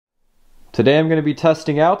Today I'm going to be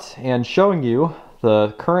testing out and showing you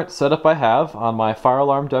the current setup I have on my fire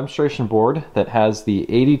alarm demonstration board that has the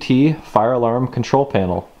ADT fire alarm control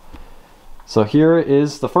panel. So here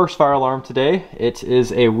is the first fire alarm today. It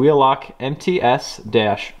is a Wheelock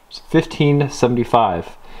MTS-1575,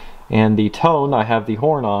 and the tone I have the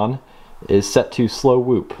horn on is set to slow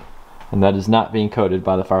whoop, and that is not being coded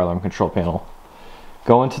by the fire alarm control panel.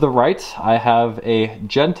 Going to the right, I have a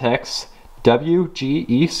Gentex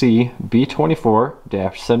WGEC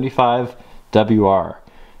B24-75WR.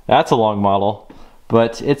 That's a long model,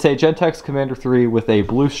 but it's a Gentex Commander 3 with a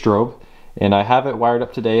blue strobe, and I have it wired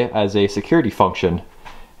up today as a security function,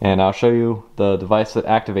 and I'll show you the device that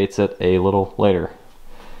activates it a little later.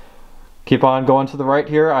 Keep on going to the right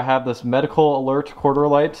here. I have this medical alert quarter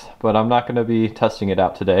light, but I'm not going to be testing it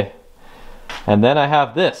out today. And then I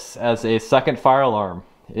have this as a second fire alarm.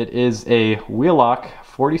 It is a Wheelock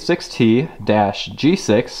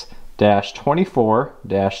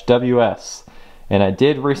 46T-G6-24-WS, and I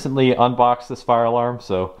did recently unbox this fire alarm,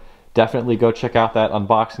 so definitely go check out that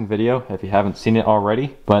unboxing video if you haven't seen it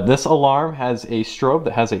already. But this alarm has a strobe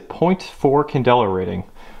that has a 0.4 candela rating,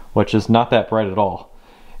 which is not that bright at all,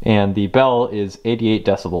 and the bell is 88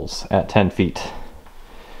 decibels at 10 feet.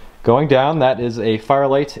 Going down, that is a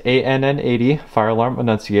Firelight ANN80 fire alarm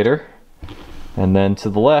annunciator. And then to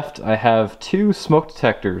the left, I have two smoke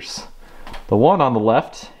detectors. The one on the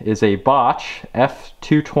left is a Bosch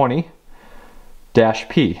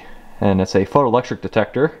F220-P, and it's a photoelectric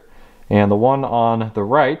detector. And the one on the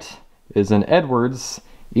right is an Edwards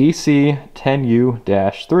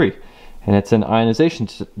EC10U-3, and it's an ionization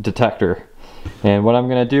detector. And what I'm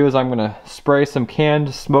going to do is I'm going to spray some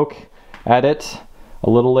canned smoke at it a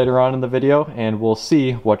little later on in the video, and we'll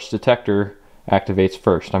see which detector activates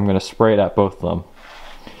first. I'm going to spray it at both of them.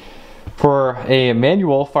 For a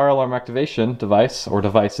manual fire alarm activation device, or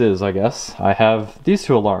devices I guess, I have these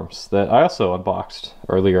two alarms that I also unboxed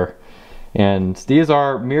earlier. And these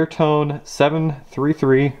are Mirtone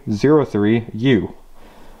 73303U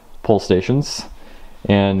pull stations.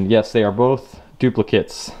 And yes, they are both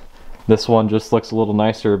duplicates. This one just looks a little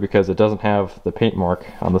nicer because it doesn't have the paint mark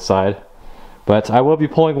on the side. But I will be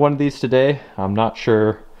pulling one of these today. I'm not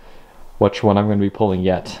sure which one I'm going to be pulling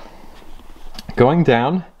yet. Going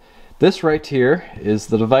down, this right here is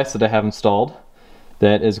the device that I have installed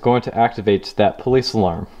that is going to activate that police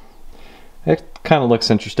alarm. It kind of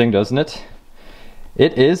looks interesting, doesn't it?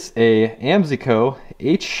 It is a AMSICO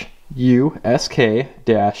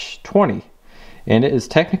HUSK-20, and it is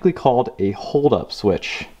technically called a hold-up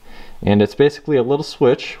switch. And it's basically a little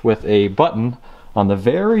switch with a button on the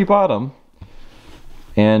very bottom,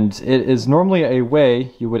 and it is normally a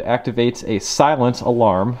way you would activate a silent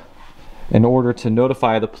alarm in order to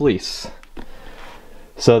notify the police.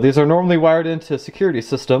 So these are normally wired into security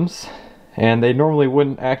systems, and they normally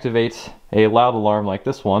wouldn't activate a loud alarm like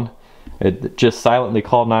this one. It just silently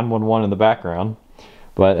called 911 in the background,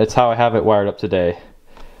 but it's how I have it wired up today.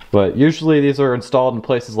 But usually these are installed in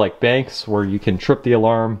places like banks where you can trip the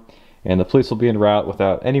alarm and the police will be en route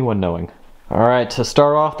without anyone knowing. Alright, to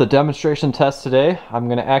start off the demonstration test today, I'm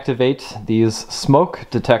going to activate these smoke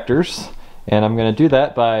detectors, and I'm going to do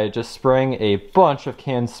that by just spraying a bunch of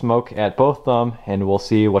canned smoke at both of them, and we'll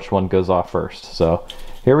see which one goes off first. So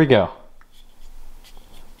here we go.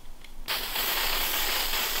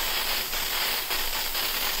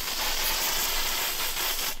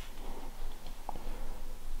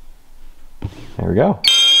 There we go.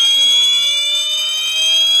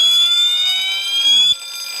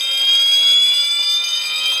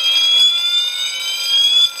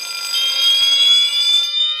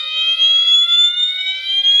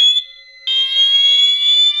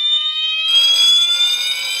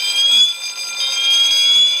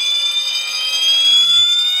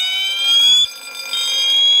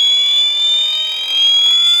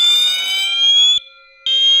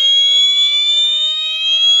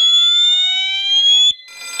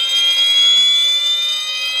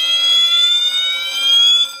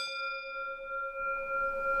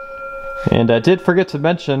 And I did forget to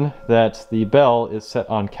mention that the bell is set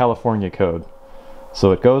on California code.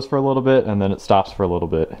 So it goes for a little bit and then it stops for a little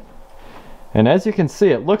bit. And as you can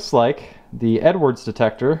see, it looks like the Edwards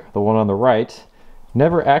detector, the one on the right,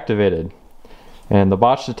 never activated. And the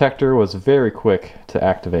Bosch detector was very quick to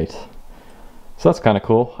activate. So that's kind of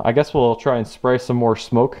cool. I guess we'll try and spray some more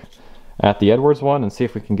smoke at the Edwards one and see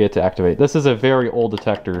if we can get it to activate. This is a very old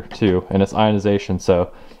detector too, and it's ionization,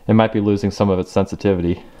 so it might be losing some of its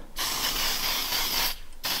sensitivity.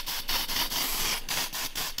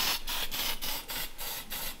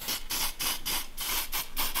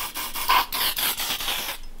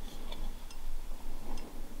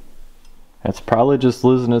 It's probably just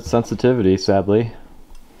losing its sensitivity, sadly,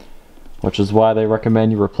 which is why they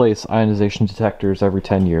recommend you replace ionization detectors every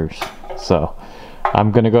 10 years. So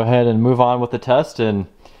I'm going to go ahead and move on with the test, and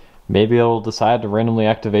maybe it'll decide to randomly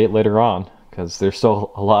activate later on, because there's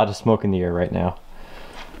still a lot of smoke in the air right now.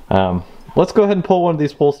 Let's go ahead and pull one of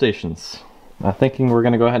these pull stations. I'm thinking we're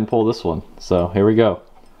going to go ahead and pull this one. So here we go.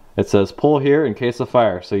 It says pull here in case of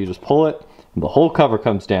fire. So you just pull it and the whole cover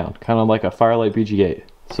comes down, kind of like a Firelight BG8.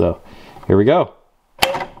 So here we go.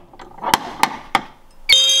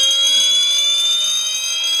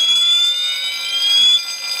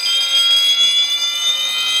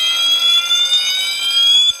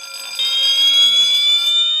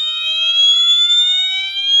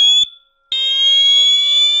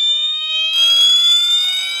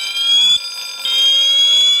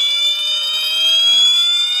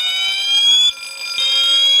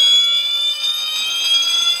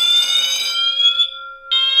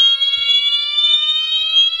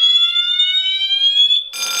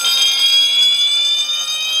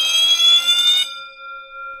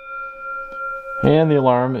 And the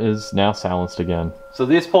alarm is now silenced again. So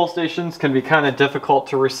these pull stations can be kind of difficult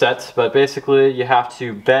to reset, but basically you have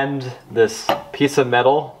to bend this piece of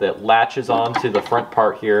metal that latches onto the front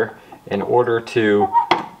part here in order to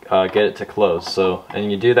get it to close. So,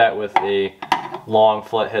 and you do that with a long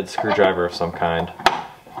flathead screwdriver of some kind.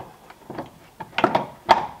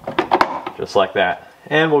 Just like that.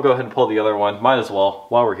 And we'll go ahead and pull the other one, might as well,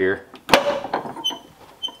 while we're here.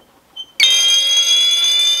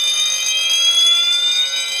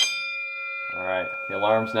 The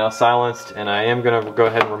alarm's now silenced, and I am going to go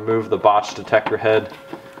ahead and remove the botch detector head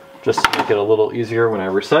just to make it a little easier when I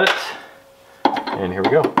reset it. And here we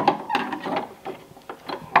go.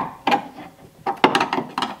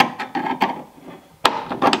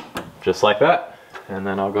 Just like that. And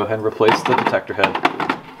then I'll go ahead and replace the detector head.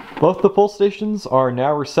 Both the pull stations are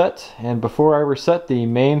now reset, and before I reset the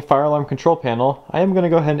main fire alarm control panel, I am going to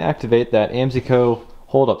go ahead and activate that AMSICO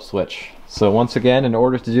hold-up switch. So once again, in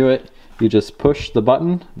order to do it, you just push the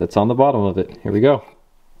button that's on the bottom of it. Here we go.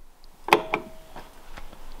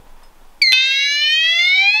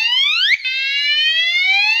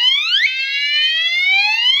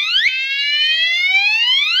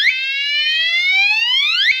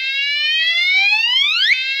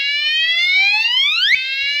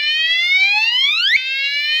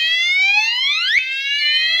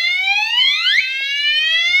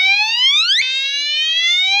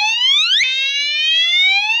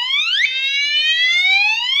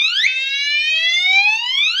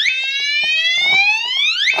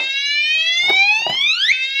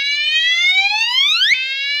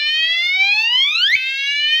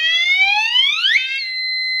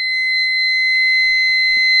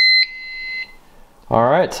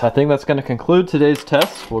 Alright, I think that's going to conclude today's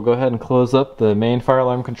test. We'll go ahead and close up the main fire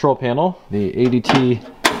alarm control panel, the ADT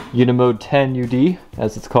Unimode 10 UD,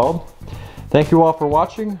 as it's called. Thank you all for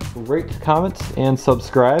watching. Rate, comment, and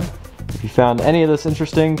subscribe. If you found any of this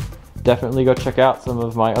interesting, definitely go check out some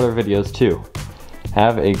of my other videos too.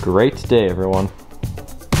 Have a great day, everyone.